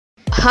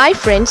Hi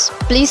friends,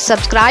 please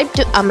subscribe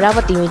to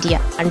Amaravathi Media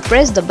and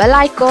press the bell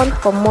icon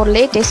for more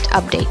latest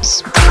updates.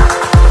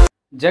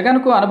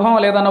 జగన్కు అనుభవం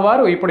లేదన్న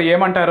వారు ఇప్పుడు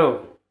ఏమంటారు?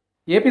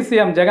 ఏపీ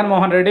సీఎం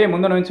జగన్మోహన్ రెడ్డి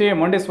ముందు నుంచి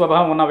మొండి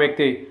స్వభావం ఉన్న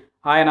వ్యక్తి.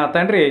 ఆయన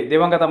తండ్రి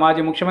దివంగత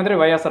మాజీ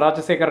ముఖ్యమంత్రి వైఎస్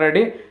రాజశేఖర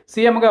రెడ్డి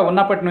సీఎంగా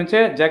ఉన్నప్పటి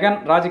నుంచే జగన్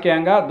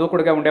రాజకీయంగా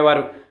దూకుడుగా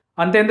ఉండేవారు.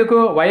 అంతెందుకు,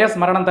 వైఎస్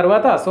మరణం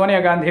తర్వాత సోనియా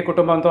గాంధీ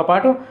కుటుంబంతో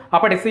పాటు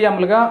అప్పటి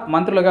సీఎంలుగా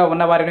మంత్రులుగా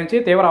ఉన్న వారి నుంచి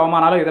తీవ్ర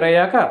అవమానాలు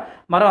ఎదురయ్యాక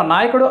మరో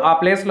నాయకుడు ఆ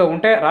ప్లేస్లో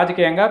ఉంటే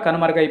రాజకీయంగా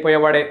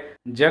కనుమరుగైపోయేవాడే.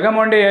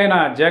 జగమొండి అయిన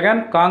జగన్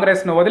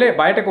కాంగ్రెస్ను వదిలి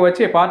బయటకు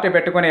వచ్చి పార్టీ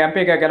పెట్టుకుని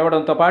ఎంపీగా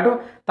గెలవడంతో పాటు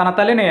తన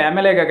తల్లిని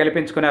ఎమ్మెల్యేగా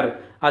గెలిపించుకున్నారు.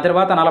 ఆ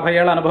తర్వాత 40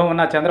 ఏళ్ల అనుభవం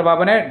ఉన్న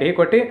చంద్రబాబునే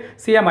ఢీకొట్టి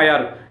సీఎం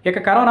అయ్యారు.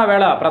 ఇక కరోనా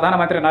వేళ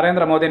ప్రధానమంత్రి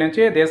నరేంద్ర మోదీ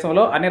నుంచి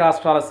దేశంలో అన్ని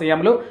రాష్ట్రాల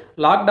సీఎంలు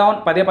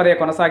లాక్డౌన్ పదే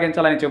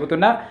కొనసాగించాలని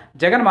చెబుతున్నా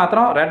జగన్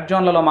మాత్రం రెడ్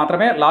జోన్లలో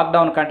మాత్రమే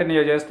లాక్డౌన్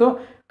కంటిన్యూ చేస్తూ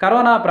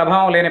కరోనా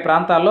ప్రభావం లేని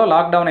ప్రాంతాల్లో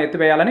లాక్డౌన్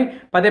ఎత్తివేయాలని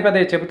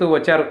పదే చెబుతూ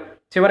వచ్చారు.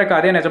 చివరికి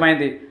అదే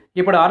నిజమైంది.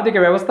 ఇప్పుడు ఆర్థిక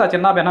వ్యవస్థ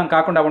చిన్నాభిన్నం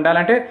కాకుండా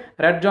ఉండాలంటే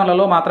రెడ్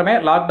జోన్లలో మాత్రమే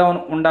లాక్డౌన్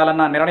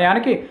ఉండాలన్న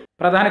నిర్ణయానికి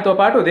ప్రధానితో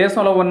పాటు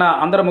దేశంలో ఉన్న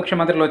అందరు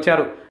ముఖ్యమంత్రులు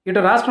వచ్చారు.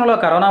 ఇటు రాష్ట్రంలో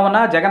కరోనా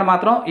ఉన్నా జగన్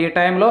మాత్రం ఈ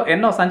టైంలో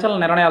ఎన్నో సంచలన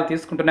నిర్ణయాలు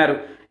తీసుకుంటున్నారు.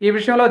 ఈ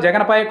విషయంలో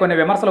జగన్పై కొన్ని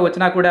విమర్శలు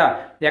వచ్చినా కూడా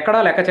ఎక్కడా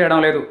లెక్క చేయడం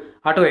లేదు.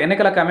 అటు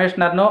ఎన్నికల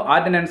కమిషనర్ను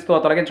ఆర్డినెన్స్తో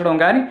తొలగించడం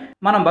కానీ,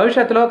 మనం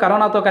భవిష్యత్తులో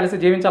కరోనాతో కలిసి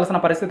జీవించాల్సిన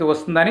పరిస్థితి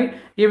వస్తుందని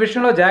ఈ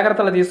విషయంలో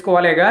జాగ్రత్తలు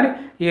తీసుకోవాలే కానీ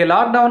ఈ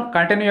లాక్డౌన్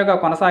కంటిన్యూగా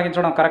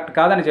కొనసాగించడం కరెక్ట్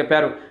కాదని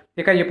చెప్పారు.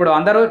 ఇక ఇప్పుడు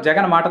అందరూ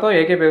జగన్ మాటతో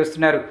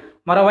ఏకీభవిస్తున్నారు.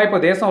 మరోవైపు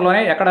దేశంలోనే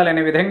ఎక్కడా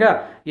లేని విధంగా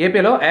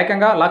ఏపీలో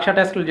ఏకంగా 1,00,000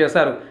 టెస్టులు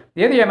చేశారు.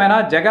 ఏది ఏమైనా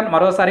జగన్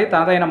మరోసారి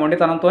తనదైన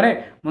మొండితనంతోనే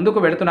ముందుకు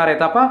వెళుతున్నారే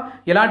తప్ప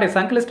ఇలాంటి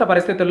సంక్లిష్ట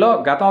పరిస్థితుల్లో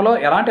గతంలో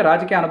ఎలాంటి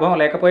రాజకీయ అనుభవం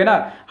లేకపోయినా,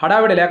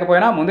 హడావిడి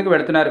లేకపోయినా ముందుకు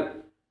వెళుతున్నారు.